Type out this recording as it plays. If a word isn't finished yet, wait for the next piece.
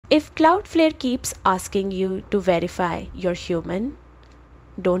If Cloudflare keeps asking you to verify you're human,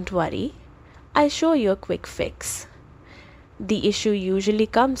 don't worry, I'll show you a quick fix. The issue usually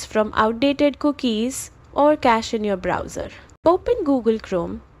comes from outdated cookies or cache in your browser. Open Google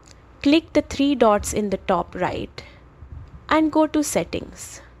Chrome, click the three dots in the top right, and go to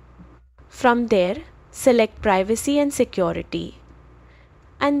Settings. From there, select Privacy and Security,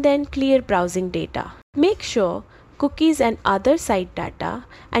 and then Clear Browsing Data. Make sure cookies and other site data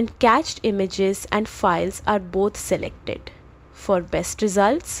and cached images and files are both selected. For best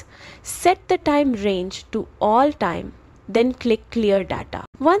results, set the time range to all time, then click Clear Data.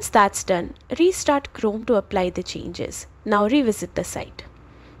 Once that's done, restart Chrome to apply the changes. Now revisit the site.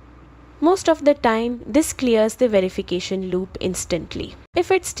 Most of the time, this clears the verification loop instantly.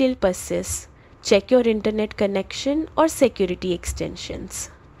 If it still persists, check your internet connection or security extensions.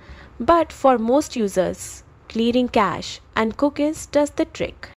 But for most users, clearing cache and cookies does the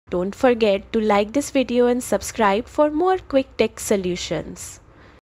trick. Don't forget to like this video and subscribe for more quick tech solutions.